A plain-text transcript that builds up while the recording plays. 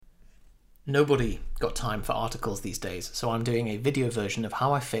Nobody got time for articles these days, so I'm doing a video version of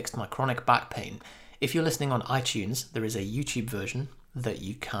how I fixed my chronic back pain. If you're listening on iTunes, there is a YouTube version that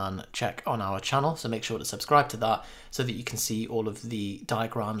you can check on our channel, so make sure to subscribe to that so that you can see all of the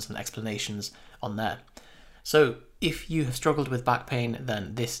diagrams and explanations on there. So if you have struggled with back pain,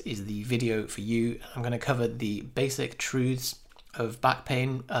 then this is the video for you. I'm going to cover the basic truths of back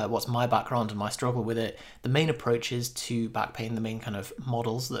pain, what's my background and my struggle with it, the main approaches to back pain, the main kind of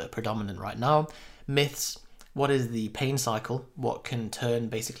models that are predominant right now, myths, what is the pain cycle, what can turn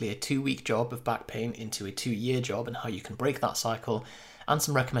basically a 2-week job of back pain into a 2-year job and how you can break that cycle, and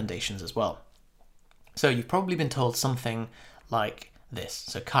some recommendations as well. So you've probably been told something like this.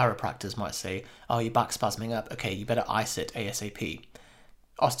 So chiropractors might say, oh, your back's spasming up, okay, you better ice it ASAP.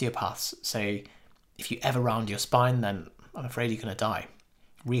 Osteopaths say, if you ever round your spine, then I'm afraid you're going to die.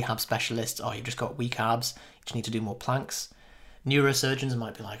 Rehab specialists, oh, you've just got weak abs, you just need to do more planks. Neurosurgeons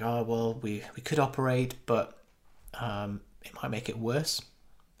might be like, oh, well, we could operate, but it might make it worse.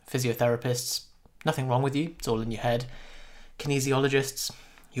 Physiotherapists, nothing wrong with you, it's all in your head. Kinesiologists,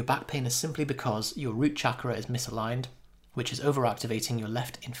 your back pain is simply because your root chakra is misaligned, which is overactivating your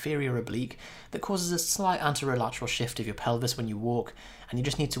left inferior oblique that causes a slight anterolateral shift of your pelvis when you walk, and you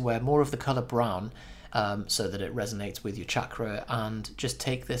just need to wear more of the colour brown so that it resonates with your chakra, and just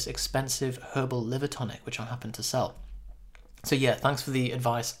take this expensive herbal liver tonic, which I happen to sell. So yeah, thanks for the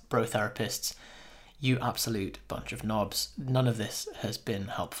advice, bro therapists. You absolute bunch of knobs. None of this has been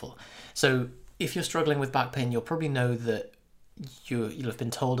helpful. So if you're struggling with back pain, you'll probably know that you'll have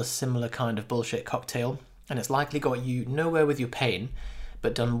been told a similar kind of bullshit cocktail, and it's likely got you nowhere with your pain,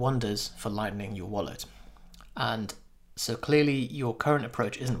 but done wonders for lightening your wallet. And so clearly your current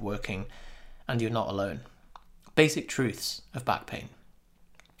approach isn't working, and you're not alone. Basic truths of back pain.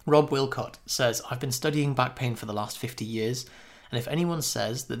 Rob Wilcott says, I've been studying back pain for the last 50 years, and if anyone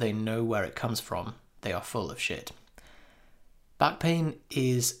says that they know where it comes from, they are full of shit. Back pain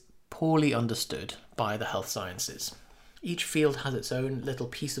is poorly understood by the health sciences. Each field has its own little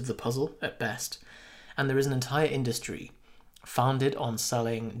piece of the puzzle at best, and there is an entire industry founded on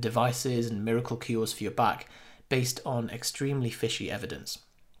selling devices and miracle cures for your back based on extremely fishy evidence.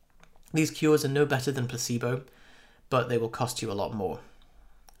 These cures are no better than placebo, but they will cost you a lot more.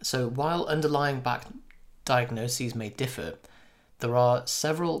 So while underlying back diagnoses may differ, there are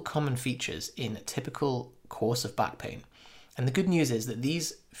several common features in a typical course of back pain. And the good news is that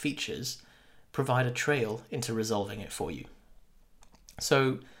these features provide a trail into resolving it for you.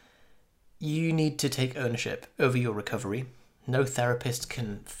 So you need to take ownership over your recovery. No therapist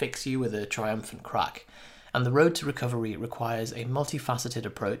can fix you with a triumphant crack. And the road to recovery requires a multifaceted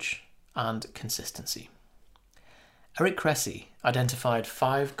approach and consistency. Eric Cressy identified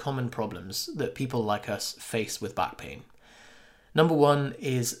 5 common problems that people like us face with back pain. Number 1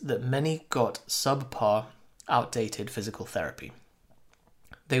 is that many got subpar, outdated physical therapy.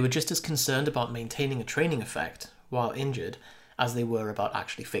 They were just as concerned about maintaining a training effect while injured as they were about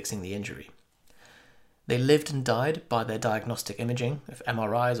actually fixing the injury. They lived and died by their diagnostic imaging of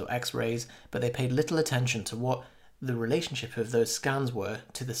MRIs or X-rays, but they paid little attention to what the relationship of those scans were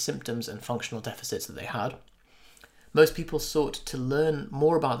to the symptoms and functional deficits that they had. Most people sought to learn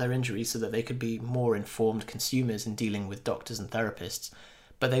more about their injuries so that they could be more informed consumers in dealing with doctors and therapists,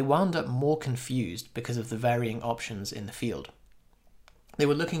 but they wound up more confused because of the varying options in the field. They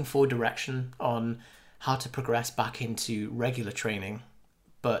were looking for direction on how to progress back into regular training,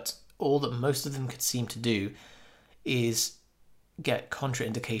 but all that most of them could seem to do is get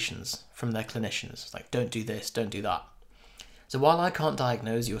contraindications from their clinicians, like don't do this, don't do that. So while I can't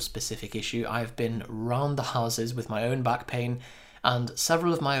diagnose your specific issue, I've been round the houses with my own back pain, and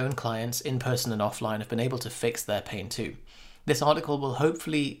several of my own clients, in person and offline, have been able to fix their pain too. This article will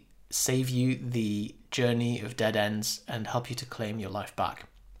hopefully save you the journey of dead ends and help you to claim your life back.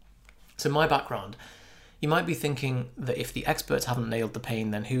 So my background. You might be thinking that if the experts haven't nailed the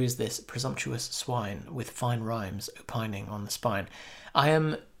pain, then who is this presumptuous swine with fine rhymes opining on the spine? I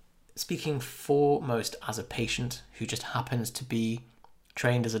am speaking foremost as a patient who just happens to be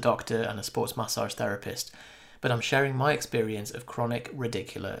trained as a doctor and a sports massage therapist, but I'm sharing my experience of chronic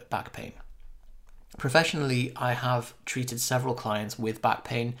radicular back pain. Professionally, I have treated several clients with back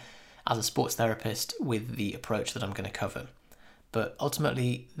pain as a sports therapist with the approach that I'm going to cover. But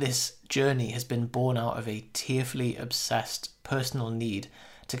ultimately, this journey has been born out of a tearfully obsessed personal need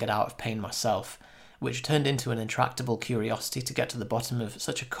to get out of pain myself, which turned into an intractable curiosity to get to the bottom of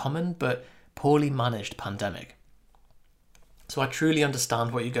such a common but poorly managed pandemic. So I truly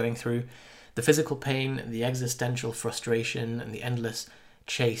understand what you're going through, the physical pain, the existential frustration, and the endless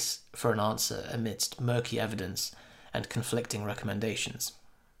chase for an answer amidst murky evidence and conflicting recommendations.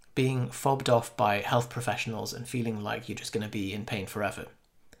 being fobbed off by health professionals and feeling like you're just going to be in pain forever.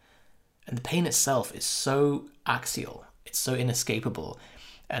 And the pain itself is so axial, it's so inescapable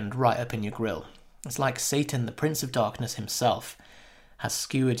and right up in your grill. It's like Satan, the Prince of Darkness himself, has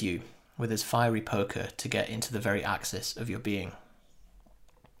skewered you with his fiery poker to get into the very axis of your being.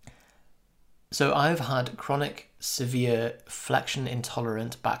 So I've had chronic, severe,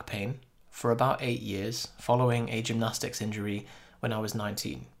 flexion-intolerant back pain for about 8 years following a gymnastics injury when I was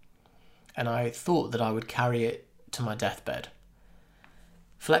 19. And I thought that I would carry it to my deathbed.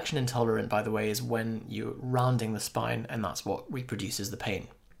 Flexion intolerant, by the way, is when you're rounding the spine and that's what reproduces the pain.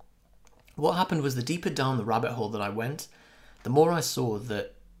 What happened was the deeper down the rabbit hole that I went, the more I saw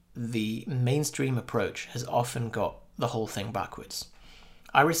that the mainstream approach has often got the whole thing backwards.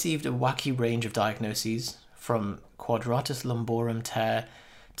 I received a wacky range of diagnoses, from quadratus lumborum tear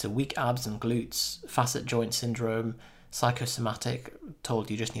to weak abs and glutes, facet joint syndrome, psychosomatic, told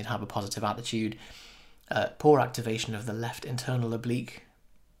you just need to have a positive attitude, poor activation of the left internal oblique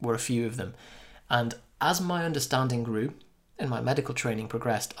were a few of them. And as my understanding grew and my medical training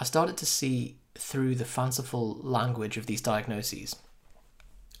progressed, I started to see through the fanciful language of these diagnoses.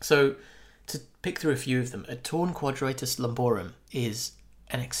 So, to pick through a few of them, a torn quadratus lumborum is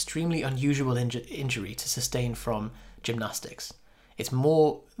an extremely unusual injury to sustain from gymnastics. It's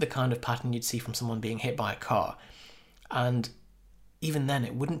more the kind of pattern you'd see from someone being hit by a car. And even then,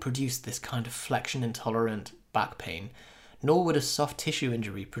 it wouldn't produce this kind of flexion-intolerant back pain, nor would a soft tissue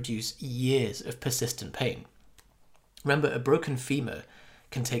injury produce years of persistent pain. Remember, a broken femur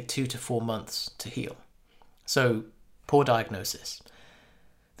can take 2 to 4 months to heal. So, poor diagnosis.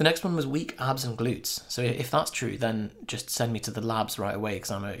 The next one was weak abs and glutes. So if that's true, then just send me to the labs right away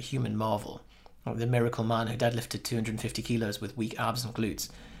because I'm a human marvel. Like the miracle man who deadlifted 250 kilos with weak abs and glutes.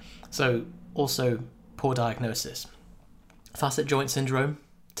 So also poor diagnosis. Facet joint syndrome,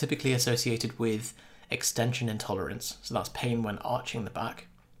 typically associated with extension intolerance. So that's pain when arching the back.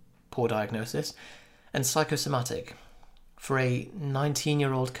 Poor diagnosis. And psychosomatic. For a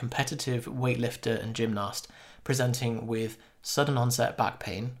 19-year-old competitive weightlifter and gymnast presenting with sudden onset back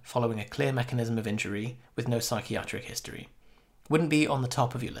pain following a clear mechanism of injury with no psychiatric history. Wouldn't be on the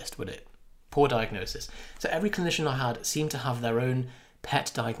top of your list, would it? Poor diagnosis. So every clinician I had seemed to have their own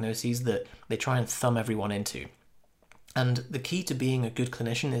pet diagnoses that they try and thumb everyone into. And the key to being a good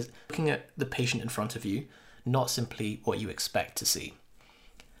clinician is looking at the patient in front of you, not simply what you expect to see.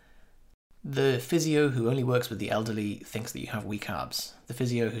 The physio who only works with the elderly thinks that you have weak abs. The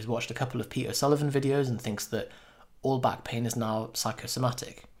physio who's watched a couple of Pete O'Sullivan videos and thinks that all back pain is now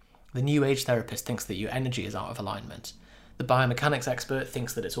psychosomatic. The new age therapist thinks that your energy is out of alignment. The biomechanics expert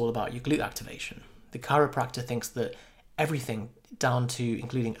thinks that it's all about your glute activation. The chiropractor thinks that everything down to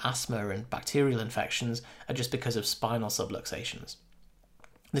including asthma and bacterial infections are just because of spinal subluxations.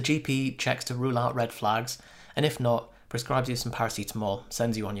 The GP checks to rule out red flags, and if not, prescribes you some paracetamol,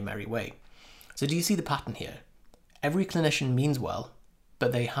 sends you on your merry way. So do you see the pattern here? Every clinician means well,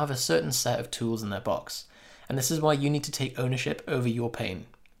 but they have a certain set of tools in their box. And this is why you need to take ownership over your pain.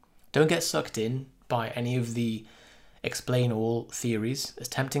 Don't get sucked in by any of the explain all theories, as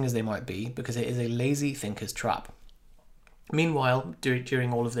tempting as they might be, because it is a lazy thinker's trap. Meanwhile,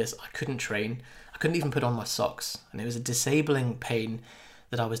 during all of this, I couldn't train. I couldn't even put on my socks. And it was a disabling pain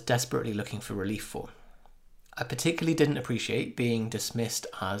that I was desperately looking for relief for. I particularly didn't appreciate being dismissed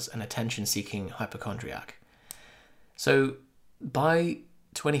as an attention-seeking hypochondriac. So by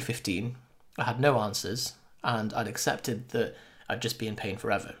 2015, I had no answers, and I'd accepted that I'd just be in pain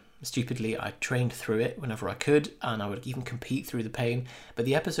forever. Stupidly, I trained through it whenever I could, and I would even compete through the pain, but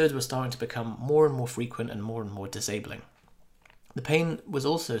the episodes were starting to become more and more frequent and more disabling. The pain was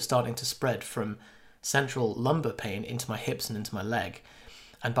also starting to spread from central lumbar pain into my hips and into my leg,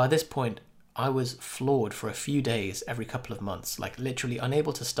 and by this point, I was floored for a few days every couple of months, like literally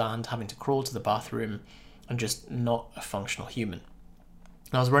unable to stand, having to crawl to the bathroom, and just not a functional human.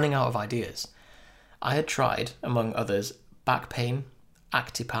 And I was running out of ideas. I had tried, among others, back pain,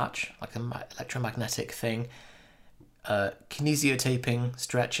 ActiPatch, like an electromagnetic thing, kinesiotaping,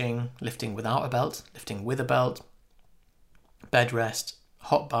 stretching, lifting without a belt, lifting with a belt, bed rest,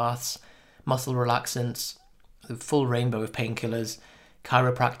 hot baths, muscle relaxants, the full rainbow of painkillers,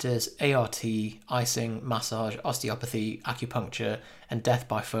 chiropractors, ART, icing, massage, osteopathy, acupuncture, and death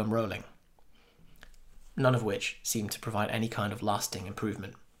by foam rolling. None of which seemed to provide any kind of lasting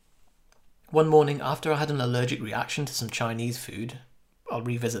improvement. One morning, after I had an allergic reaction to some Chinese food, I'll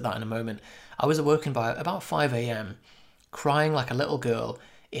revisit that in a moment, I was awoken by about 5 a.m, crying like a little girl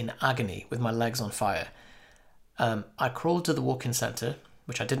in agony with my legs on fire. I crawled to the walk-in centre,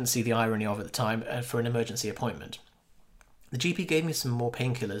 which I didn't see the irony of at the time, for an emergency appointment. The GP gave me some more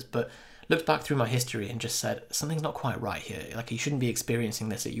painkillers, but looked back through my history and just said, something's not quite right here. Like, you shouldn't be experiencing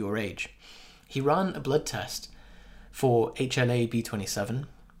this at your age. He ran a blood test for HLA-B27,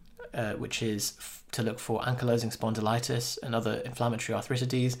 which is to look for ankylosing spondylitis and other inflammatory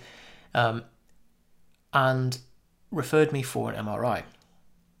arthritides, and referred me for an MRI.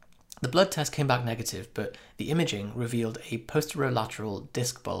 The blood test came back negative, but the imaging revealed a posterolateral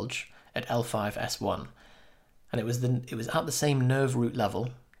disc bulge at L5-S1, and it was at the same nerve root level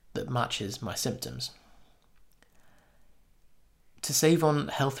that matches my symptoms. To save on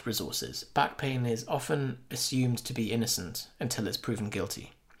health resources, back pain is often assumed to be innocent until it's proven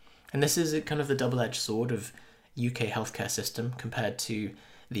guilty. And this is kind of the double-edged sword of UK healthcare system compared to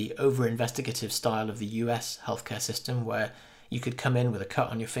the over-investigative style of the US healthcare system, where you could come in with a cut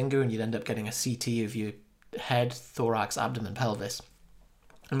on your finger and you'd end up getting a CT of your head, thorax, abdomen, pelvis.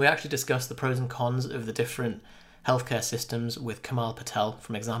 And we actually discussed the pros and cons of the different healthcare systems with Kamal Patel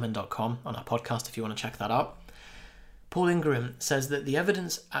from Examine.com on our podcast if you want to check that out. Paul Ingram says that the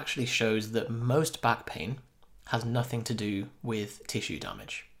evidence actually shows that most back pain has nothing to do with tissue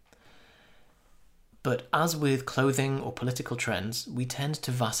damage. But as with clothing or political trends, we tend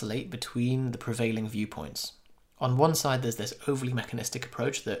to vacillate between the prevailing viewpoints. On one side, there's this overly mechanistic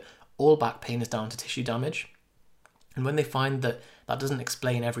approach that all back pain is down to tissue damage. And when they find that that doesn't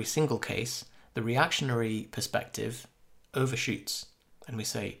explain every single case, the reactionary perspective overshoots. And we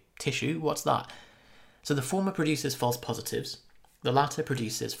say, tissue, what's that? So the former produces false positives, the latter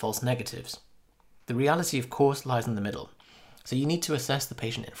produces false negatives. The reality, of course, lies in the middle. So you need to assess the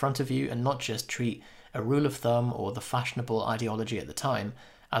patient in front of you and not just treat a rule of thumb or the fashionable ideology at the time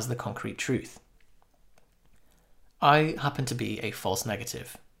as the concrete truth. I happen to be a false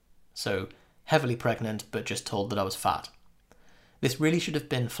negative, so heavily pregnant but just told that I was fat. This really should have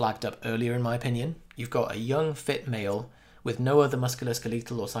been flagged up earlier in my opinion. You've got a young, fit male with no other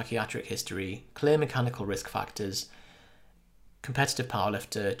musculoskeletal or psychiatric history, clear mechanical risk factors, competitive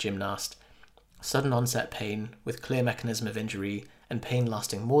powerlifter, gymnast, sudden onset pain with clear mechanism of injury and pain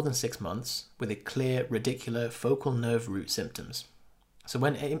lasting more than 6 months with a clear radicular focal nerve root symptoms. So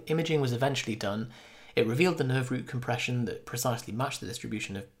when imaging was eventually done, it revealed the nerve root compression that precisely matched the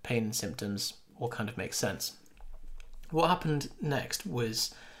distribution of pain and symptoms. All kind of makes sense. What happened next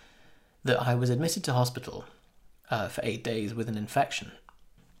was that I was admitted to hospital for 8 days with an infection.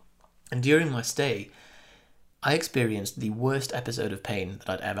 And during my stay, I experienced the worst episode of pain that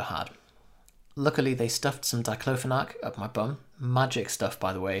I'd ever had. Luckily, they stuffed some diclofenac up my bum, magic stuff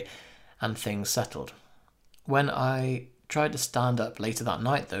by the way, and things settled. When I tried to stand up later that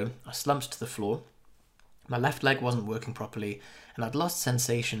night though, I slumped to the floor. My left leg wasn't working properly, and I'd lost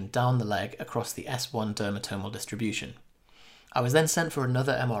sensation down the leg across the S1 dermatomal distribution. I was then sent for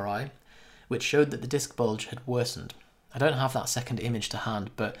another MRI, which showed that the disc bulge had worsened. I don't have that second image to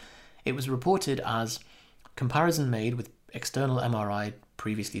hand, but it was reported as comparison made with external MRI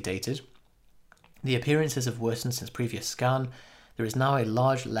previously dated. The appearances have worsened since previous scan. There is now a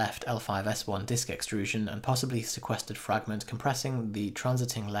large left L5-S1 disc extrusion and possibly sequestered fragment compressing the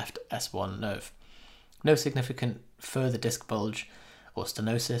transiting left S1 nerve. No significant further disc bulge or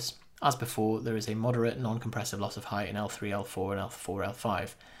stenosis. As before, there is a moderate non-compressive loss of height in L3, L4 and L4,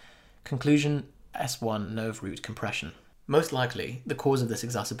 L5. Conclusion, S1 nerve root compression. Most likely, the cause of this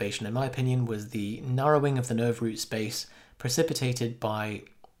exacerbation, in my opinion, was the narrowing of the nerve root space precipitated by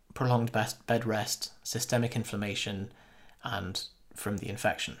prolonged bed rest, systemic inflammation, and from the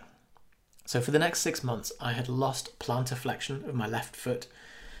infection. So for the next 6 months, I had lost plantar flexion of my left foot,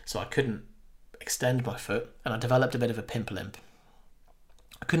 so I couldn't extend my foot, and I developed a bit of a pimp limp.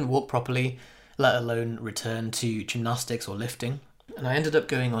 I couldn't walk properly, let alone return to gymnastics or lifting, and I ended up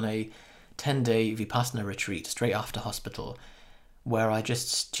going on a 10-day Vipassana retreat straight after hospital, where I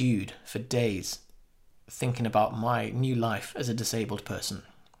just stewed for days thinking about my new life as a disabled person.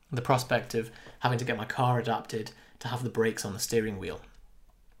 The prospect of having to get my car adapted to have the brakes on the steering wheel.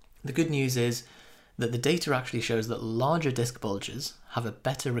 The good news is that the data actually shows that larger disc bulges have a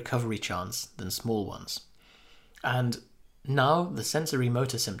better recovery chance than small ones. And now the sensory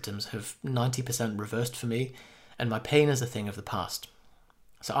motor symptoms have 90% reversed for me, and my pain is a thing of the past.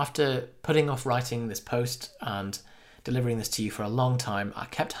 So after putting off writing this post and delivering this to you for a long time, I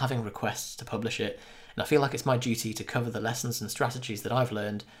kept having requests to publish it, and I feel like it's my duty to cover the lessons and strategies that I've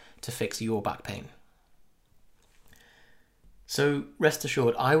learned to fix your back pain. So rest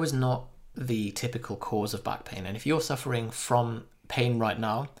assured, I was not the typical cause of back pain, and if you're suffering from pain right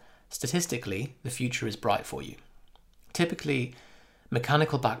now, statistically, the future is bright for you. Typically,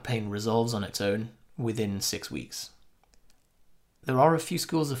 mechanical back pain resolves on its own within 6 weeks. There are a few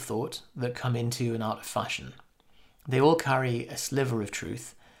schools of thought that come into and out of fashion. They all carry a sliver of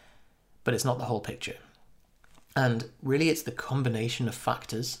truth, but it's not the whole picture. And really it's the combination of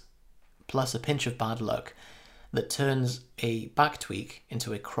factors, plus a pinch of bad luck, that turns a back tweak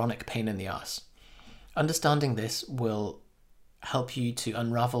into a chronic pain in the ass. Understanding this will help you to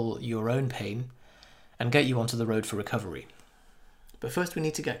unravel your own pain and get you onto the road for recovery. But first we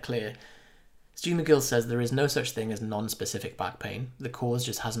need to get clear. Stu McGill says there is no such thing as non-specific back pain. The cause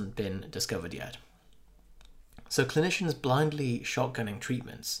just hasn't been discovered yet. So clinicians blindly shotgunning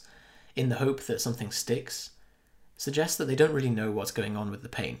treatments in the hope that something sticks suggests that they don't really know what's going on with the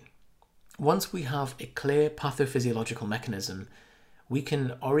pain. Once we have a clear pathophysiological mechanism, we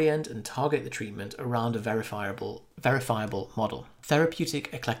can orient and target the treatment around a verifiable model. Therapeutic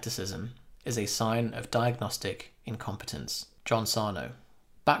eclecticism is a sign of diagnostic incompetence. John Sarno.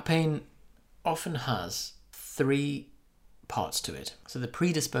 Back pain often has three parts to it. So the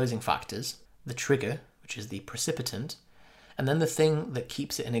predisposing factors, the trigger, which is the precipitant, and then the thing that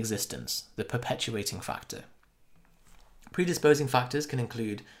keeps it in existence, the perpetuating factor. Predisposing factors can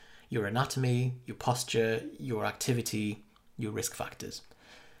include your anatomy, your posture, your activity, your risk factors.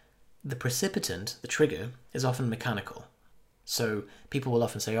 The precipitant, the trigger, is often mechanical. So people will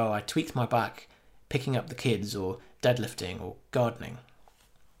often say, oh, I tweaked my back picking up the kids or deadlifting or gardening.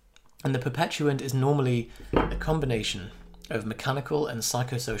 And the perpetuant is normally a combination of mechanical and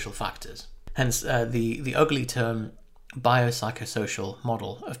psychosocial factors. Hence the ugly term biopsychosocial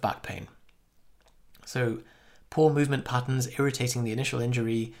model of back pain. So poor movement patterns irritating the initial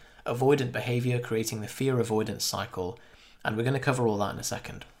injury, avoidant behavior creating the fear avoidance cycle, and we're going to cover all that in a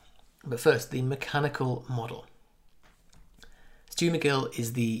second. But first, the mechanical model. Stu McGill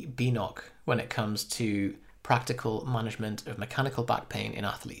is the BNOC when it comes to practical management of mechanical back pain in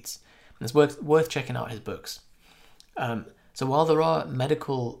athletes. And it's worth checking out his books. So while there are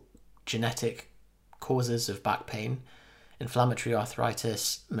medical genetic causes of back pain, inflammatory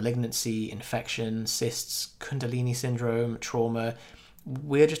arthritis, malignancy, infection, cysts, Kundalini syndrome, trauma,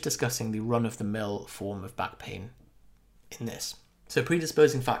 we're just discussing the run-of-the-mill form of back pain in this. So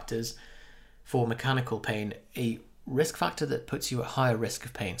predisposing factors for mechanical pain, a risk factor that puts you at higher risk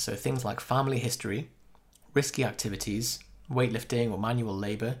of pain. So things like family history, risky activities, weightlifting or manual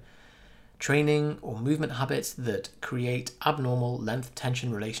labor, training or movement habits that create abnormal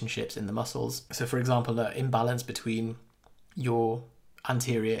length-tension relationships in the muscles. So for example, an imbalance between your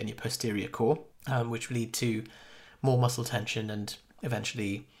anterior and your posterior core, which lead to more muscle tension and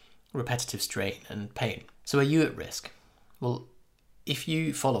eventually repetitive strain and pain. So are you at risk? Well, if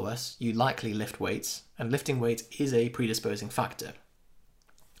you follow us, you likely lift weights, and lifting weights is a predisposing factor.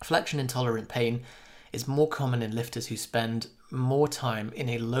 Flexion intolerant pain is more common in lifters who spend more time in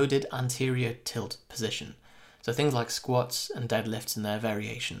a loaded anterior tilt position. So things like squats and deadlifts and their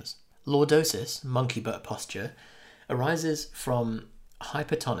variations. Lordosis, monkey butt posture, arises from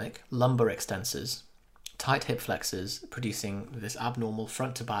hypertonic lumbar extensors, tight hip flexors, producing this abnormal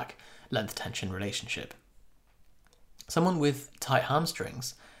front to back length tension relationship. Someone with tight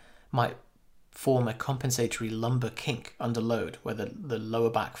hamstrings might form a compensatory lumbar kink under load where the lower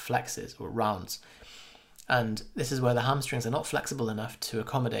back flexes or rounds. And this is where the hamstrings are not flexible enough to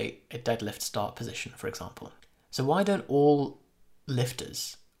accommodate a deadlift start position, for example. So why don't all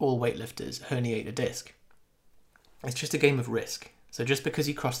weightlifters herniate a disc? It's just a game of risk. So just because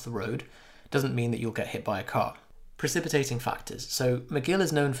you cross the road doesn't mean that you'll get hit by a car. Precipitating factors. So McGill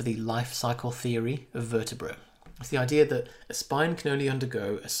is known for the life cycle theory of vertebra. It's the idea that a spine can only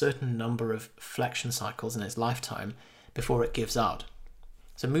undergo a certain number of flexion cycles in its lifetime before it gives out.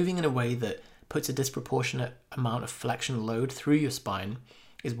 So moving in a way that puts a disproportionate amount of flexion load through your spine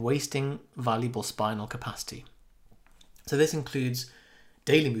is wasting valuable spinal capacity. So this includes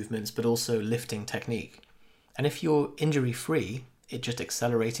daily movements, but also lifting technique. And if you're injury-free, it's just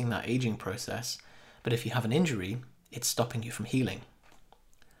accelerating that aging process. But if you have an injury, it's stopping you from healing.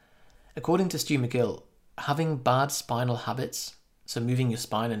 According to Stu McGill, having bad spinal habits, so moving your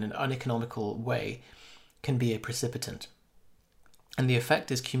spine in an uneconomical way, can be a precipitant. And the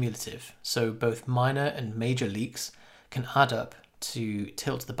effect is cumulative, so both minor and major leaks can add up to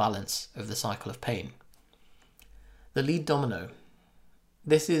tilt the balance of the cycle of pain. The lead domino.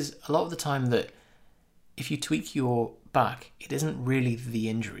 This is a lot of the time that if you tweak your back, it isn't really the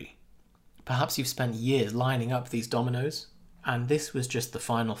injury. Perhaps you've spent years lining up these dominoes, and this was just the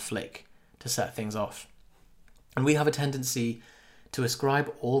final flick to set things off. And we have a tendency to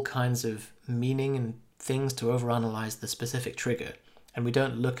ascribe all kinds of meaning and things to overanalyze the specific trigger, and we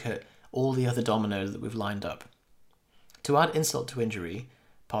don't look at all the other dominoes that we've lined up. To add insult to injury,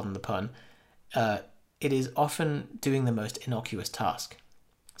 pardon the pun, it is often doing the most innocuous task.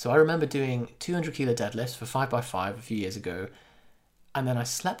 So I remember doing 200 kilo deadlifts for 5x5 a few years ago, and then I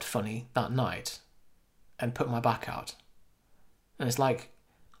slept funny that night and put my back out. And it's like,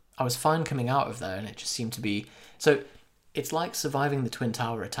 I was fine coming out of there, and it just seemed to be... So it's like surviving the Twin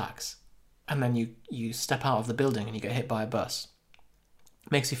Tower attacks, and then you step out of the building and you get hit by a bus.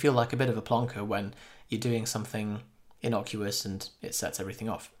 It makes you feel like a bit of a plonker when you're doing something innocuous and it sets everything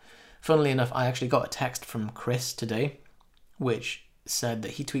off. Funnily enough, I actually got a text from Chris today, which said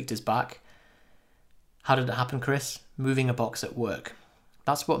that he tweaked his back. How did it happen, Chris? Moving a box at work.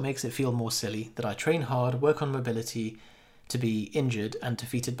 That's what makes it feel more silly, that I train hard, work on mobility, to be injured and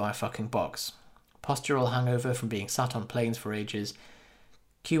defeated by a fucking box. Postural hangover from being sat on planes for ages.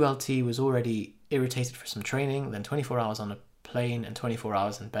 QLT was already irritated for some training, then 24 hours on a plane and 24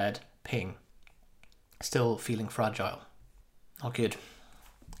 hours in bed. Ping. Still feeling fragile. Not good.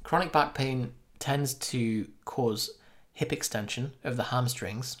 Chronic back pain tends to cause hip extension of the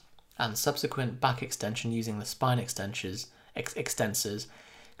hamstrings and subsequent back extension using the spine extensors,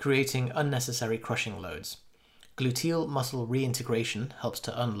 creating unnecessary crushing loads. Gluteal muscle reintegration helps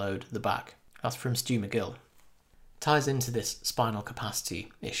to unload the back. That's from Stu McGill. Ties into this spinal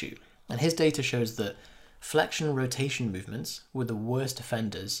capacity issue. And his data shows that flexion rotation movements were the worst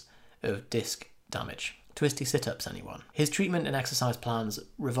offenders of disc damage. Twisty sit-ups, anyone? His treatment and exercise plans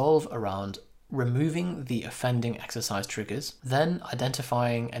revolve around removing the offending exercise triggers, then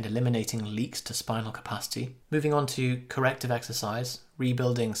identifying and eliminating leaks to spinal capacity, moving on to corrective exercise,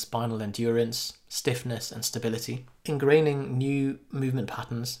 rebuilding spinal endurance, stiffness and stability, ingraining new movement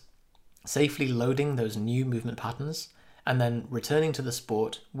patterns, safely loading those new movement patterns, and then returning to the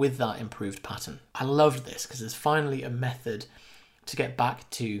sport with that improved pattern. I loved this because there's finally a method to get back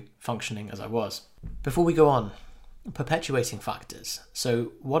to functioning as I was. Before we go on, perpetuating factors.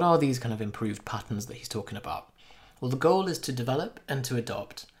 So what are these kind of improved patterns that he's talking about? Well, the goal is to develop and to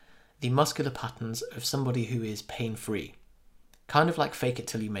adopt the muscular patterns of somebody who is pain-free. Kind of like fake it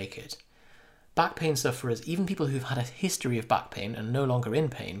till you make it. Back pain sufferers, even people who've had a history of back pain and no longer in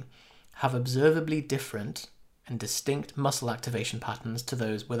pain, have observably different and distinct muscle activation patterns to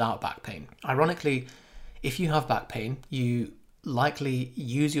those without back pain. Ironically, if you have back pain, you likely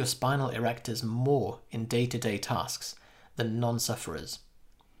use your spinal erectors more in day-to-day tasks than non-sufferers.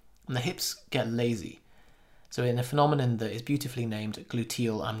 And the hips get lazy. So in a phenomenon that is beautifully named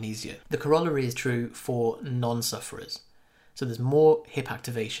gluteal amnesia. The corollary is true for non-sufferers. So there's more hip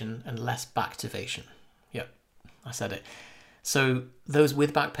activation and less back activation. Yep, I said it. So those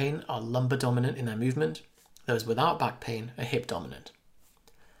with back pain are lumbar dominant in their movement. Those without back pain are hip dominant.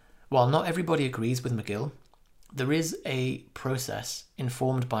 While not everybody agrees with McGill, there is a process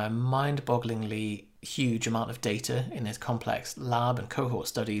informed by a mind-bogglingly huge amount of data in his complex lab and cohort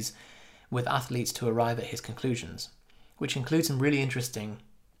studies with athletes to arrive at his conclusions, which include some really interesting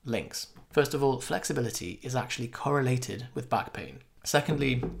links. First of all, flexibility is actually correlated with back pain.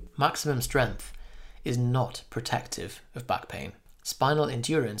 Secondly, maximum strength is not protective of back pain. Spinal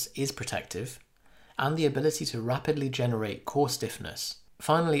endurance is protective, and the ability to rapidly generate core stiffness.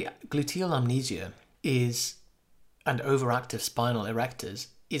 Finally, gluteal amnesia and overactive spinal erectors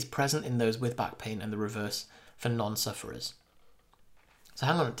is present in those with back pain and the reverse for non-sufferers. So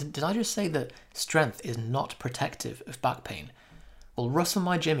hang on, did I just say that strength is not protective of back pain? Well, rustle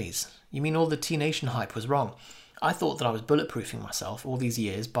my jimmies. You mean all the T-Nation hype was wrong? I thought that I was bulletproofing myself all these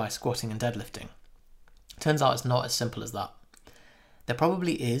years by squatting and deadlifting. Turns out it's not as simple as that. There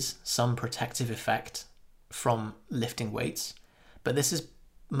probably is some protective effect from lifting weights, but this is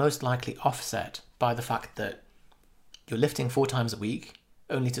most likely offset by the fact that you're lifting 4 times a week,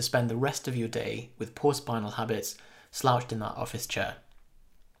 only to spend the rest of your day with poor spinal habits, slouched in that office chair.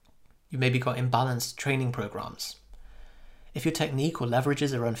 You maybe got imbalanced training programs. If your technique or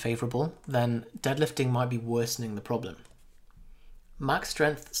leverages are unfavorable, then deadlifting might be worsening the problem. Max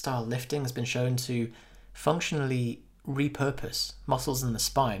strength style lifting has been shown to functionally repurpose muscles in the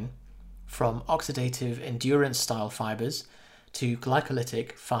spine from oxidative endurance style fibers to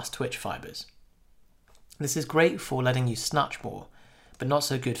glycolytic fast twitch fibers. This is great for letting you snatch more, but not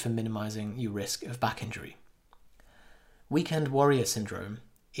so good for minimizing your risk of back injury. Weekend warrior syndrome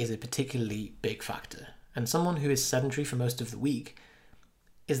is a particularly big factor, and someone who is sedentary for most of the week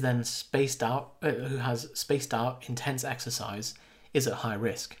is then who has spaced out intense exercise is at high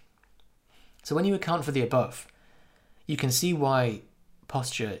risk. So when you account for the above, you can see why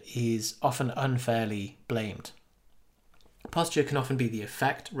posture is often unfairly blamed. Posture can often be the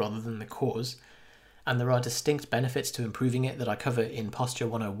effect rather than the cause, and there are distinct benefits to improving it that I cover in Posture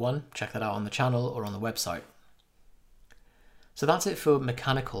 101. Check that out on the channel or on the website. So that's it for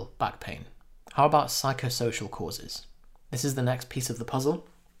mechanical back pain. How about psychosocial causes? This is the next piece of the puzzle.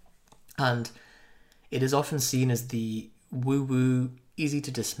 And it is often seen as the woo-woo, easy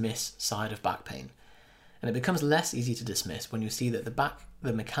to dismiss side of back pain. And it becomes less easy to dismiss when you see that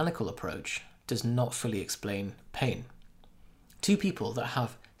the mechanical approach does not fully explain pain. Two people that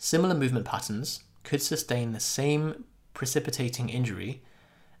have similar movement patterns could sustain the same precipitating injury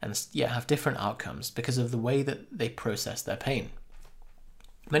and yet have different outcomes because of the way that they process their pain.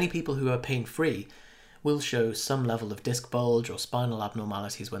 Many people who are pain-free will show some level of disc bulge or spinal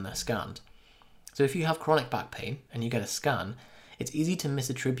abnormalities when they're scanned. So if you have chronic back pain and you get a scan, it's easy to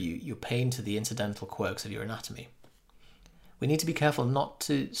misattribute your pain to the incidental quirks of your anatomy. We need to be careful not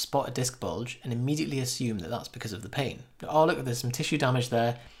to spot a disc bulge and immediately assume that that's because of the pain. Oh, look, there's some tissue damage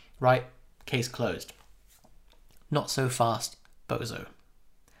there. Right, case closed. Not so fast, bozo.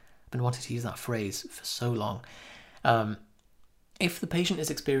 I've been wanting to use that phrase for so long. If the patient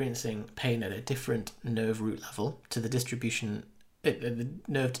is experiencing pain at a different nerve root level to the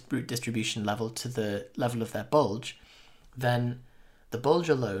nerve root distribution level to the level of their bulge, then the bulge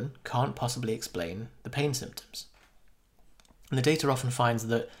alone can't possibly explain the pain symptoms. And the data often finds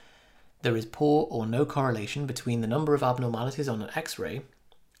that there is poor or no correlation between the number of abnormalities on an X-ray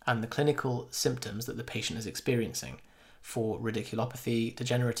and the clinical symptoms that the patient is experiencing for radiculopathy,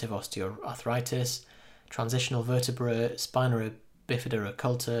 degenerative osteoarthritis, transitional vertebra, spina bifida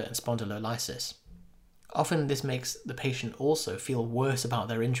occulta, and spondylolysis. Often this makes the patient also feel worse about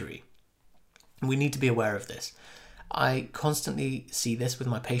their injury. We need to be aware of this. I constantly see this with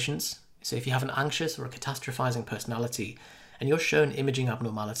my patients. So if you have an anxious or a catastrophizing personality and you're shown imaging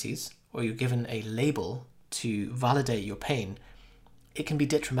abnormalities or you're given a label to validate your pain, it can be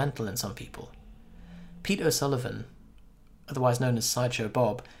detrimental in some people. Pete O'Sullivan, otherwise known as Sideshow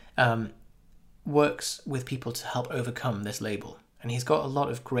Bob, works with people to help overcome this label. And he's got a lot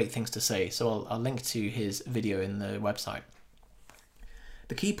of great things to say, so I'll link to his video in the website.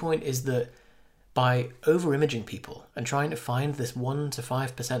 The key point is that by over-imaging people and trying to find this 1 to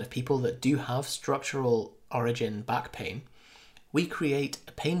 5% of people that do have structural origin back pain, we create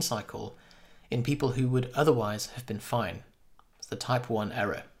a pain cycle in people who would otherwise have been fine. It's the type 1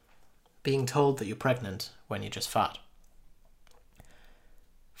 error, being told that you're pregnant when you're just fat.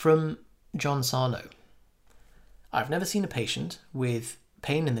 From John Sarno: I've never seen a patient with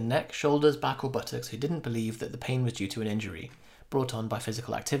pain in the neck, shoulders, back or buttocks who didn't believe that the pain was due to an injury brought on by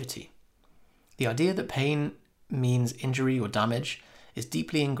physical activity. The idea that pain means injury or damage is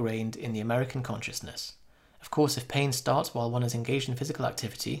deeply ingrained in the American consciousness. Of course, if pain starts while one is engaged in physical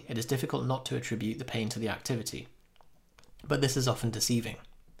activity, it is difficult not to attribute the pain to the activity. But this is often deceiving.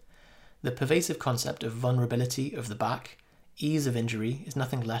 The pervasive concept of vulnerability of the back, ease of injury, is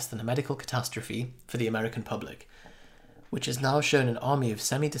nothing less than a medical catastrophe for the American public, which has now shown an army of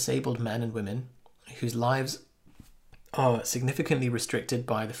semi-disabled men and women whose lives are significantly restricted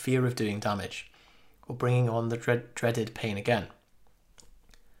by the fear of doing damage or bringing on the dreaded pain again.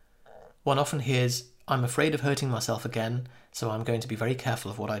 One often hears, "I'm afraid of hurting myself again, so I'm going to be very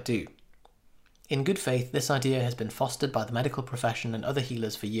careful of what I do." In good faith, this idea has been fostered by the medical profession and other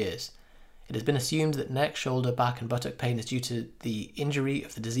healers for years. It has been assumed that neck, shoulder, back and buttock pain is due to the injury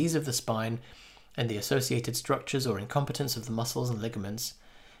of the disease of the spine and the associated structures or incompetence of the muscles and ligaments,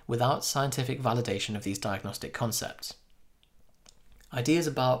 without scientific validation of these diagnostic concepts. Ideas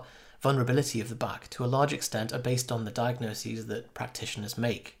about vulnerability of the back, to a large extent, are based on the diagnoses that practitioners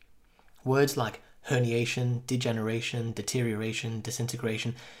make. Words like herniation, degeneration, deterioration,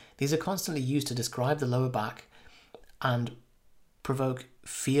 disintegration, these are constantly used to describe the lower back and provoke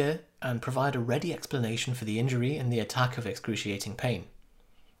fear and provide a ready explanation for the injury and the attack of excruciating pain.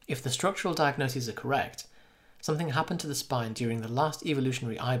 If the structural diagnoses are correct, something happened to the spine during the last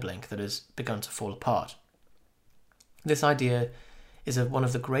evolutionary eye blink that has begun to fall apart. This idea is one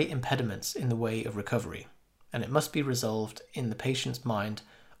of the great impediments in the way of recovery, and it must be resolved in the patient's mind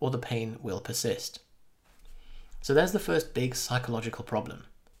or the pain will persist. So there's the first big psychological problem.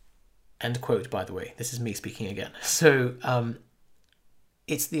 End quote, by the way. This is me speaking again. So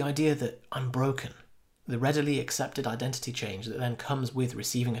it's the idea that I'm broken, the readily accepted identity change that then comes with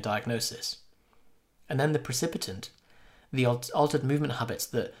receiving a diagnosis. And then the precipitant, the altered movement habits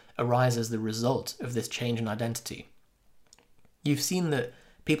that arise as the result of this change in identity. You've seen that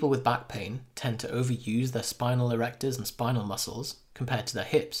people with back pain tend to overuse their spinal erectors and spinal muscles compared to their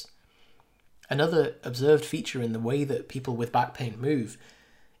hips. Another observed feature in the way that people with back pain move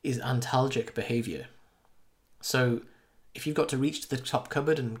is antalgic behavior. So if you've got to reach to the top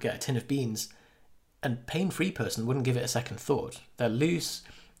cupboard and get a tin of beans, a pain-free person wouldn't give it a second thought. They're loose,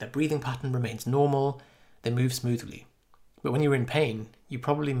 their breathing pattern remains normal, they move smoothly. But when you're in pain, you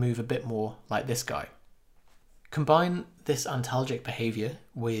probably move a bit more like this guy. Combine this antalgic behavior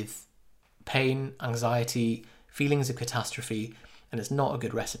with pain, anxiety, feelings of catastrophe, and it's not a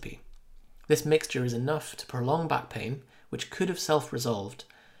good recipe. This mixture is enough to prolong back pain, which could have self-resolved,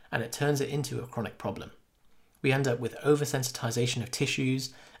 and it turns it into a chronic problem. We end up with oversensitization of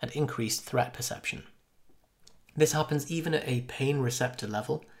tissues and increased threat perception. This happens even at a pain receptor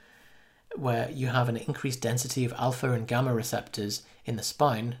level, where you have an increased density of alpha and gamma receptors in the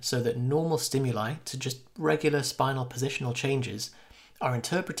spine, so that normal stimuli to just regular spinal positional changes are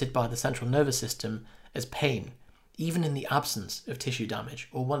interpreted by the central nervous system as pain, even in the absence of tissue damage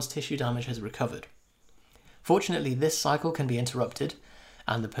or once tissue damage has recovered. Fortunately, this cycle can be interrupted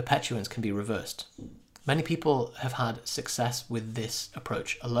and the perpetuance can be reversed. Many people have had success with this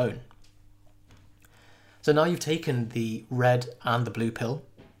approach alone. So now you've taken the red and the blue pill.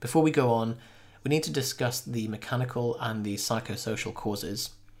 Before we go on, we need to discuss the mechanical and the psychosocial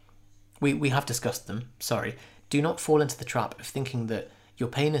causes. We have discussed them, sorry. Do not fall into the trap of thinking that your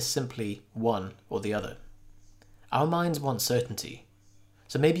pain is simply one or the other. Our minds want certainty.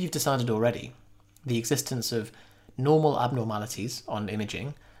 So maybe you've decided already the existence of normal abnormalities on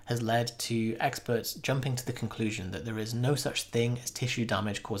imaging has led to experts jumping to the conclusion that there is no such thing as tissue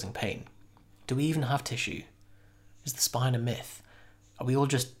damage causing pain. Do we even have tissue? Is the spine a myth? Are we all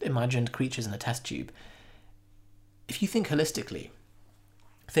just imagined creatures in a test tube? If you think holistically,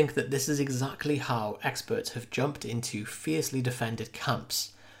 think that this is exactly how experts have jumped into fiercely defended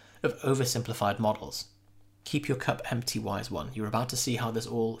camps of oversimplified models. Keep your cup empty, wise one. You're about to see how this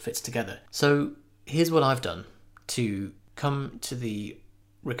all fits together. So here's what I've done to come to the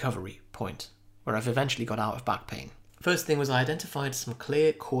recovery point where I've eventually got out of back pain. First thing was I identified some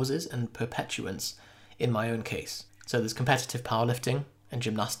clear causes and perpetuants in my own case. So there's competitive powerlifting and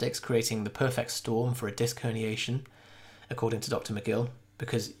gymnastics creating the perfect storm for a disc herniation, according to Dr. McGill,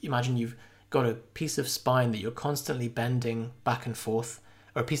 because imagine you've got a piece of spine that you're constantly bending back and forth,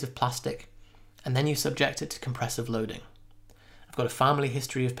 or a piece of plastic, and then you subject it to compressive loading. I've got a family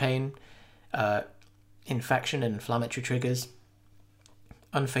history of pain, infection and inflammatory triggers,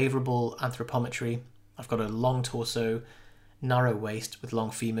 unfavourable anthropometry. I've got a long torso, narrow waist with long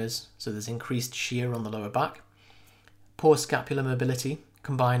femurs, so there's increased shear on the lower back. Poor scapular mobility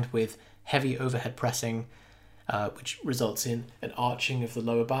combined with heavy overhead pressing, which results in an arching of the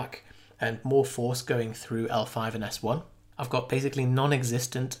lower back and more force going through L5 and S1. I've got basically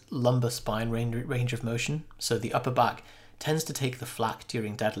non-existent lumbar spine range of motion, so the upper back tends to take the flak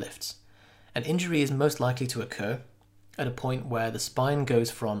during deadlifts. An injury is most likely to occur at a point where the spine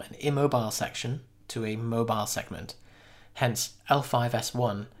goes from an immobile section to a mobile segment, hence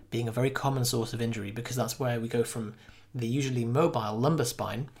L5-S1 being a very common source of injury because that's where we go from the usually mobile lumbar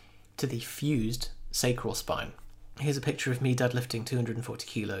spine to the fused sacral spine. Here's a picture of me deadlifting 240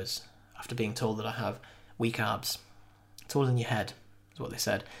 kilos after being told that I have weak abs. It's all in your head, is what they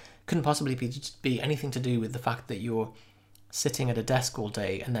said. Couldn't possibly be anything to do with the fact that you're sitting at a desk all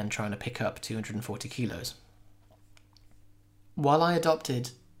day and then trying to pick up 240 kilos. While I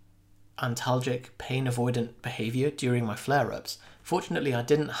adopted antalgic, pain-avoidant behaviour during my flare-ups, fortunately I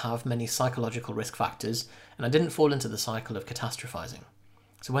didn't have many psychological risk factors and I didn't fall into the cycle of catastrophizing.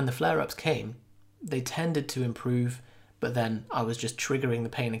 So when the flare-ups came, they tended to improve, but then I was just triggering the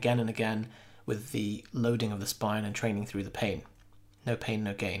pain again and again with the loading of the spine and training through the pain. No pain,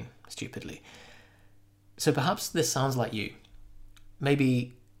 no gain, stupidly. So perhaps this sounds like you.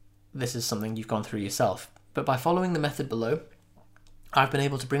 Maybe this is something you've gone through yourself, but by following the method below, I've been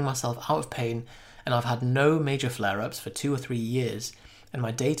able to bring myself out of pain and I've had no major flare-ups for 2 or 3 years and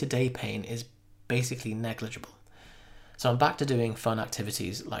my day-to-day pain is basically negligible. So I'm back to doing fun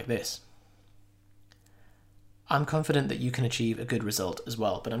activities like this. I'm confident that you can achieve a good result as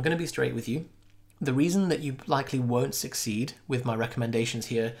well, but I'm going to be straight with you. The reason that you likely won't succeed with my recommendations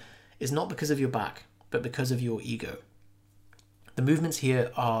here is not because of your back, but because of your ego. The movements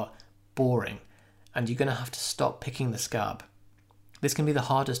here are boring and you're going to have to stop picking the scab. This can be the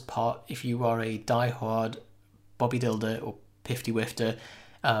hardest part if you are a die-hard bodybuilder or pifty wifter.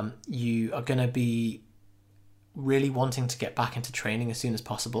 You are going to be really wanting to get back into training as soon as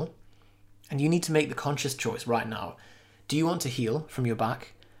possible. And you need to make the conscious choice right now. Do you want to heal from your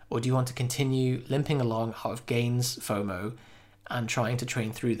back? Or do you want to continue limping along out of gains FOMO and trying to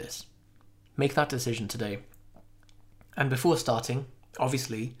train through this? Make that decision today. And before starting,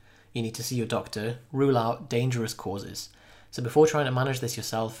 obviously, you need to see your doctor, rule out dangerous causes. So before trying to manage this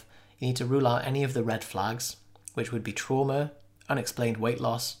yourself, you need to rule out any of the red flags, which would be trauma, unexplained weight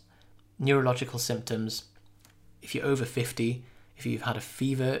loss, neurological symptoms, if you're over 50, if you've had a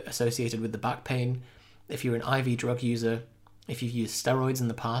fever associated with the back pain, if you're an IV drug user, if you've used steroids in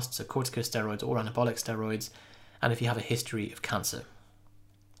the past, so corticosteroids or anabolic steroids, and if you have a history of cancer.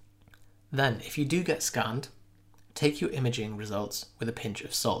 Then, if you do get scanned, take your imaging results with a pinch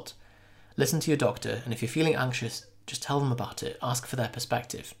of salt. Listen to your doctor, and if you're feeling anxious, just tell them about it. Ask for their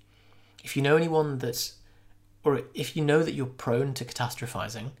perspective. If you know anyone or if you know that you're prone to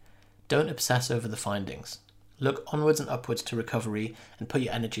catastrophizing, don't obsess over the findings. Look onwards and upwards to recovery and put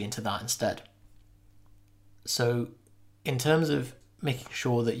your energy into that instead. So, in terms of making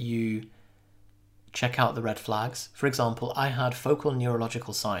sure that you check out the red flags, for example, I had focal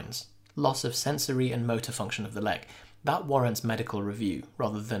neurological signs, loss of sensory and motor function of the leg. That warrants medical review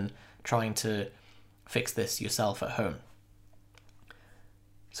rather than trying to fix this yourself at home.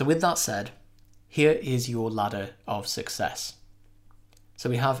 So with that said, here is your ladder of success. So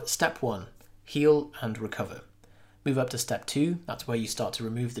we have step 1, heal and recover. Move up to step 2, that's where you start to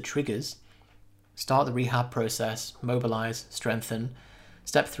remove the triggers. Start the rehab process, mobilize, strengthen.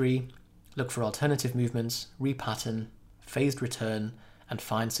 Step 3, look for alternative movements, repattern, phased return, and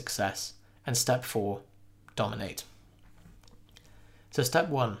find success. And step 4, dominate. So step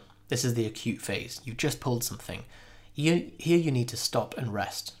 1, this is the acute phase. You've just pulled something. Here you need to stop and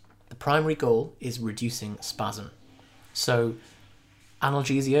rest. The primary goal is reducing spasm. So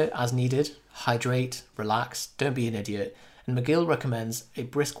analgesia as needed, hydrate, relax, don't be an idiot. And McGill recommends a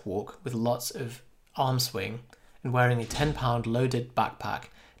brisk walk with lots of arm swing and wearing a 10-pound loaded backpack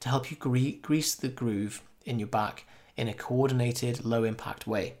to help you grease the groove in your back in a coordinated, low-impact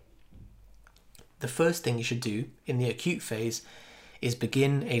way. The first thing you should do in the acute phase is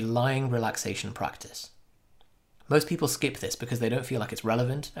begin a lying relaxation practice. Most people skip this because they don't feel like it's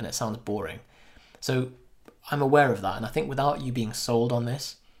relevant and it sounds boring. So I'm aware of that, and I think without you being sold on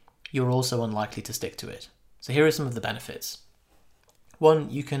this, you're also unlikely to stick to it. So here are some of the benefits.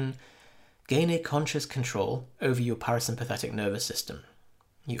 1, you can gain a conscious control over your parasympathetic nervous system.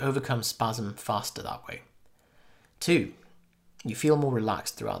 You overcome spasm faster that way. 2, you feel more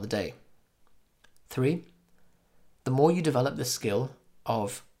relaxed throughout the day. 3, the more you develop the skill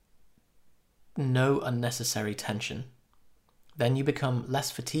of no unnecessary tension, then you become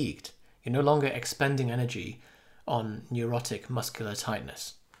less fatigued. You're no longer expending energy on neurotic muscular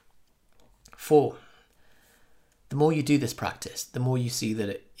tightness. 4, the more you do this practice, the more you see that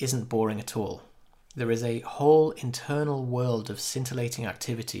it isn't boring at all. There is a whole internal world of scintillating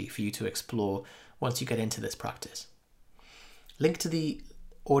activity for you to explore once you get into this practice. Link to the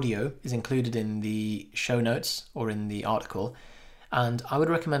audio is included in the show notes or in the article, and I would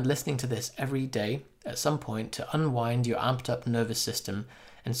recommend listening to this every day at some point to unwind your amped up nervous system,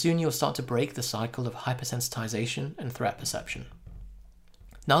 and soon you'll start to break the cycle of hypersensitization and threat perception.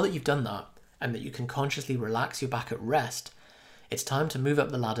 Now that you've done that, and that you can consciously relax your back at rest, it's time to move up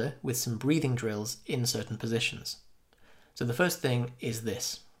the ladder with some breathing drills in certain positions. So the first thing is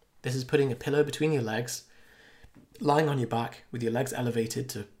this. This is putting a pillow between your legs, lying on your back with your legs elevated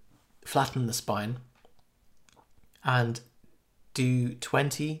to flatten the spine, and do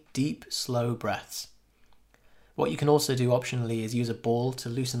 20 deep, slow breaths. What you can also do optionally is use a ball to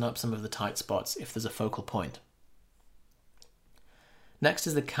loosen up some of the tight spots if there's a focal point. Next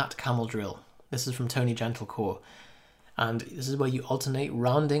is the cat-camel drill. This is from Tony Gentlecore, and this is where you alternate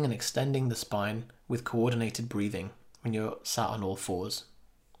rounding and extending the spine with coordinated breathing when you're sat on all fours.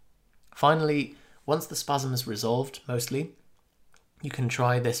 Finally, once the spasm is resolved, mostly, you can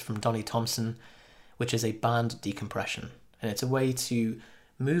try this from Donnie Thompson, which is a band decompression, and it's a way to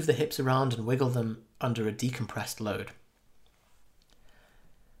move the hips around and wiggle them under a decompressed load.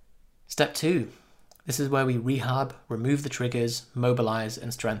 Step 2. This is where we rehab, remove the triggers, mobilize,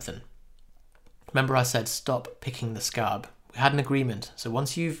 and strengthen. Remember I said stop picking the scab. We had an agreement, so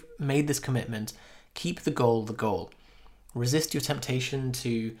once you've made this commitment, keep the goal the goal. Resist your temptation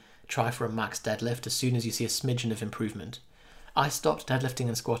to try for a max deadlift as soon as you see a smidgen of improvement. I stopped deadlifting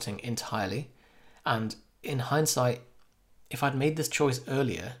and squatting entirely, and in hindsight, if I'd made this choice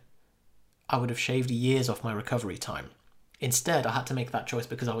earlier, I would have shaved years off my recovery time. Instead, I had to make that choice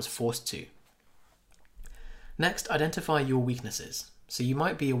because I was forced to. Next, identify your weaknesses. So you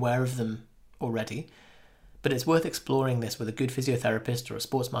might be aware of them already, but it's worth exploring this with a good physiotherapist or a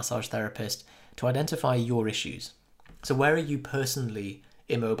sports massage therapist to identify your issues. So where are you personally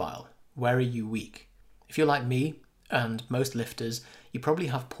immobile? Where are you weak? If you're like me and most lifters, you probably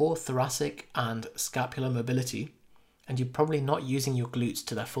have poor thoracic and scapular mobility, and you're probably not using your glutes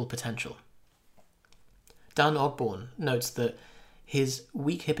to their full potential. Dan Ogborn notes that his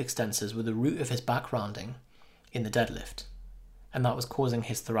weak hip extensors were the root of his back rounding in the deadlift, and that was causing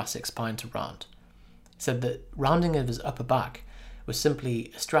his thoracic spine to round. He said that rounding of his upper back was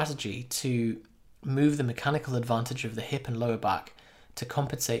simply a strategy to move the mechanical advantage of the hip and lower back to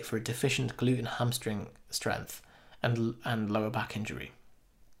compensate for a deficient glute and hamstring strength and lower back injury.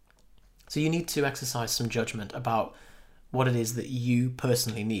 So you need to exercise some judgment about what it is that you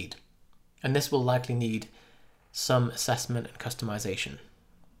personally need. And this will likely need some assessment and customization.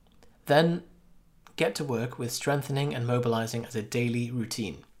 Then get to work with strengthening and mobilizing as a daily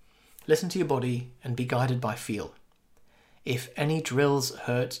routine. Listen to your body and be guided by feel. If any drills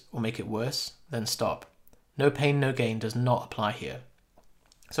hurt or make it worse, then stop. No pain, no gain does not apply here.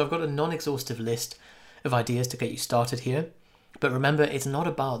 So I've got a non-exhaustive list of ideas to get you started here. But remember, it's not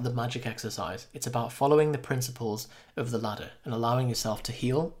about the magic exercise. It's about following the principles of the ladder and allowing yourself to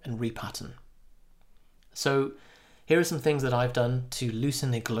heal and repattern. So here are some things that I've done to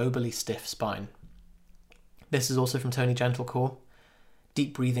loosen a globally stiff spine. This is also from Tony Gentlecore.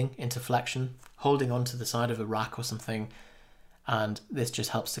 Deep breathing into flexion, holding onto the side of a rack or something. And this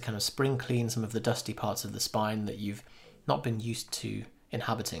just helps to kind of spring clean some of the dusty parts of the spine that you've not been used to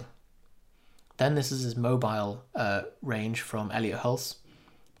inhabiting. Then this is his mobile range from Elliot Hulse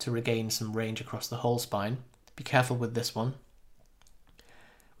to regain some range across the whole spine. Be careful with this one.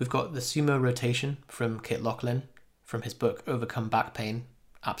 We've got the sumo rotation from Kit Lachlan from his book Overcome Back Pain.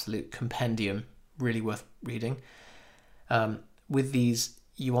 Absolute compendium, really worth reading. With these,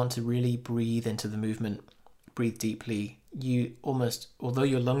 you want to really breathe into the movement, breathe deeply. You almost, although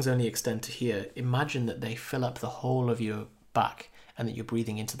your lungs only extend to here, imagine that they fill up the whole of your back and that you're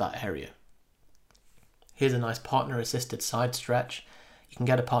breathing into that area. Here's a nice partner-assisted side stretch. You can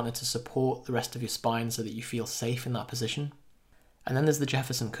get a partner to support the rest of your spine so that you feel safe in that position. And then there's the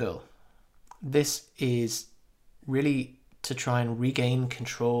Jefferson curl. This is really to try and regain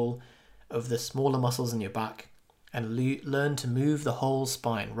control of the smaller muscles in your back and learn to move the whole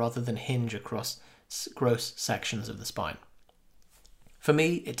spine rather than hinge across gross sections of the spine. For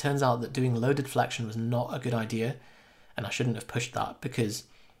me, it turns out that doing loaded flexion was not a good idea, and I shouldn't have pushed that because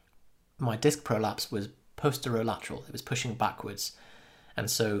my disc prolapse was posterolateral. It was pushing backwards,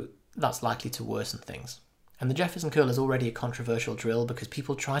 and so that's likely to worsen things. And the Jefferson curl is already a controversial drill because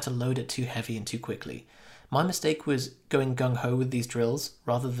people try to load it too heavy and too quickly. My mistake was going gung-ho with these drills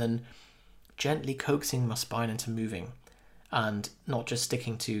rather than gently coaxing my spine into moving and not just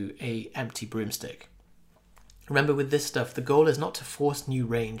sticking to a empty broomstick. Remember, with this stuff, the goal is not to force new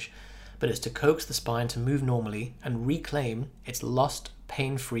range, but it's to coax the spine to move normally and reclaim its lost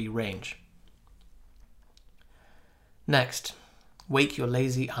pain-free range. Next, wake your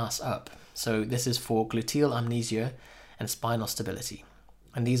lazy ass up. So this is for gluteal amnesia and spinal stability.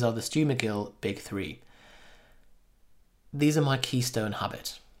 And these are the Stu McGill Big Three. These are my keystone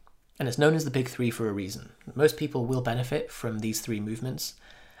habit. And it's known as the Big Three for a reason. Most people will benefit from these three movements.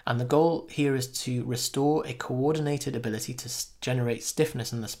 And the goal here is to restore a coordinated ability to generate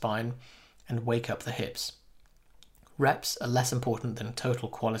stiffness in the spine and wake up the hips. Reps are less important than total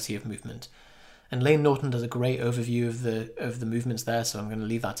quality of movement. And Lane Norton does a great overview of the movements there, so I'm going to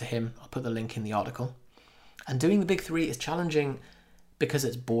leave that to him. I'll put the link in the article. And doing the Big Three is challenging because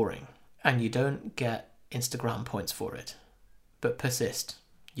it's boring and you don't get Instagram points for it. But persist.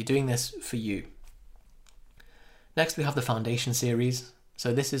 You're doing this for you. Next, we have the Foundation series.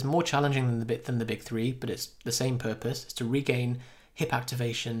 So this is more challenging than the Big Three, but it's the same purpose. It's to regain hip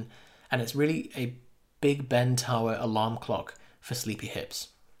activation, and it's really a Big Ben Tower alarm clock for sleepy hips.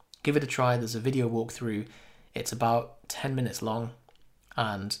 Give it a try. There's a video walkthrough. It's about 10 minutes long,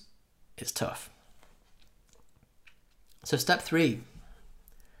 and it's tough. So step 3.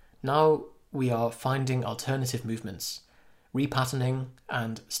 Now we are finding alternative movements, repatterning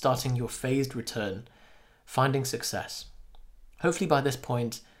and starting your phased return, finding success. Hopefully by this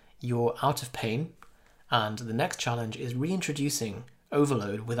point, you're out of pain, and the next challenge is reintroducing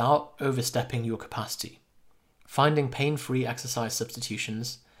overload without overstepping your capacity. Finding pain-free exercise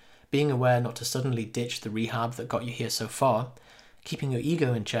substitutions, being aware not to suddenly ditch the rehab that got you here so far, keeping your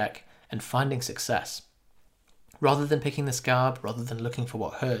ego in check, and finding success. Rather than picking the scab, rather than looking for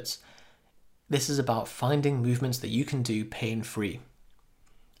what hurts, this is about finding movements that you can do pain-free.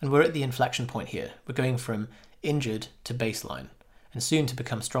 And we're at the inflection point here. We're going from injured to baseline, and soon to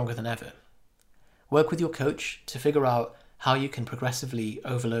become stronger than ever. Work with your coach to figure out how you can progressively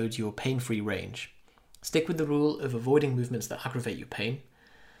overload your pain-free range. Stick with the rule of avoiding movements that aggravate your pain.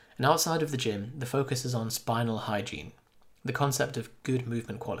 And outside of the gym, the focus is on spinal hygiene, the concept of good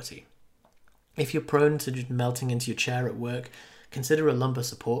movement quality. If you're prone to just melting into your chair at work, consider a lumbar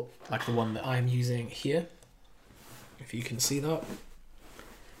support like the one that I'm using here. If you can see that.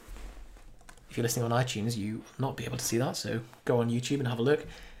 If you're listening on iTunes, you will not be able to see that, so go on YouTube and have a look.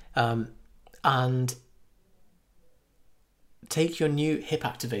 And take your new hip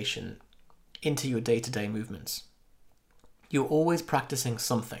activation into your day-to-day movements. You're always practicing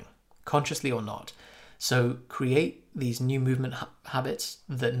something, consciously or not. So create these new movement habits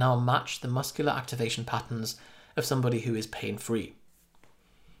that now match the muscular activation patterns of somebody who is pain-free.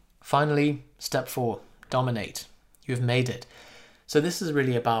 Finally, step 4, dominate. You have made it. So this is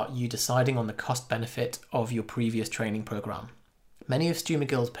really about you deciding on the cost benefit of your previous training program. Many of Stu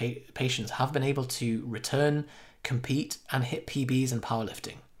McGill's patients have been able to return, compete, and hit PBs in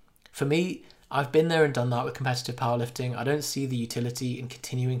powerlifting. For me, I've been there and done that with competitive powerlifting. I don't see the utility in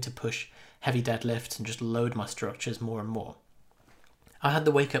continuing to push heavy deadlifts and just load my structures more and more. I had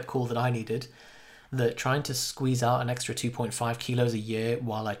the wake-up call that I needed, that trying to squeeze out an extra 2.5 kilos a year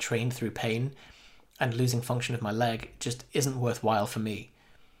while I trained through pain and losing function of my leg just isn't worthwhile for me.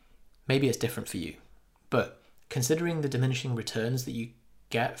 Maybe it's different for you, but considering the diminishing returns that you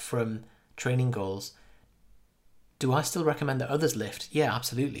get from training goals, do I still recommend that others lift? Yeah,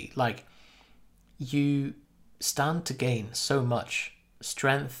 absolutely. Like, you stand to gain so much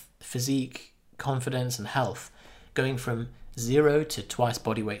strength, physique, confidence, and health going from 0 to twice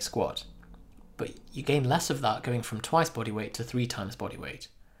body weight squat. But you gain less of that going from twice body weight to 3 times body weight.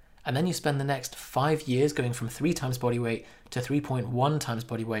 And then you spend the next 5 years going from 3 times body weight to 3.1 times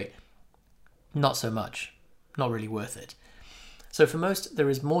body weight. Not so much. Not really worth it. So for most, there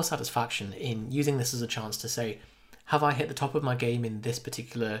is more satisfaction in using this as a chance to say, have I hit the top of my game in this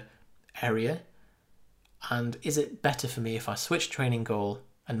particular area? And is it better for me if I switch training goal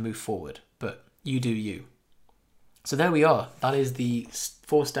and move forward? But you do you. So there we are. That is the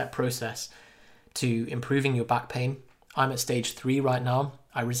 4-step process to improving your back pain. I'm at stage 3 right now.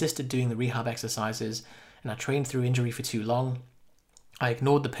 I resisted doing the rehab exercises and I trained through injury for too long. I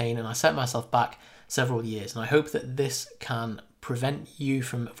ignored the pain and I set myself back several years. And I hope that this can prevent you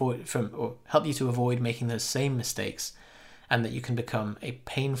from or help you to avoid making those same mistakes, and that you can become a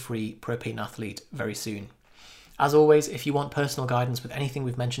pain-free pro pain athlete very soon. As always, if you want personal guidance with anything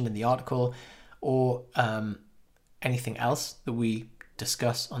we've mentioned in the article or anything else that we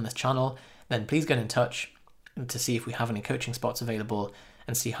discuss on this channel, then please get in touch to see if we have any coaching spots available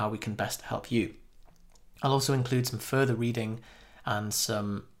and see how we can best help you. I'll also include some further reading and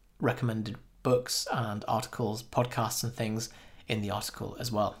some recommended books and articles, podcasts and things in the article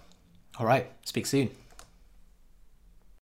as well. All right, speak soon.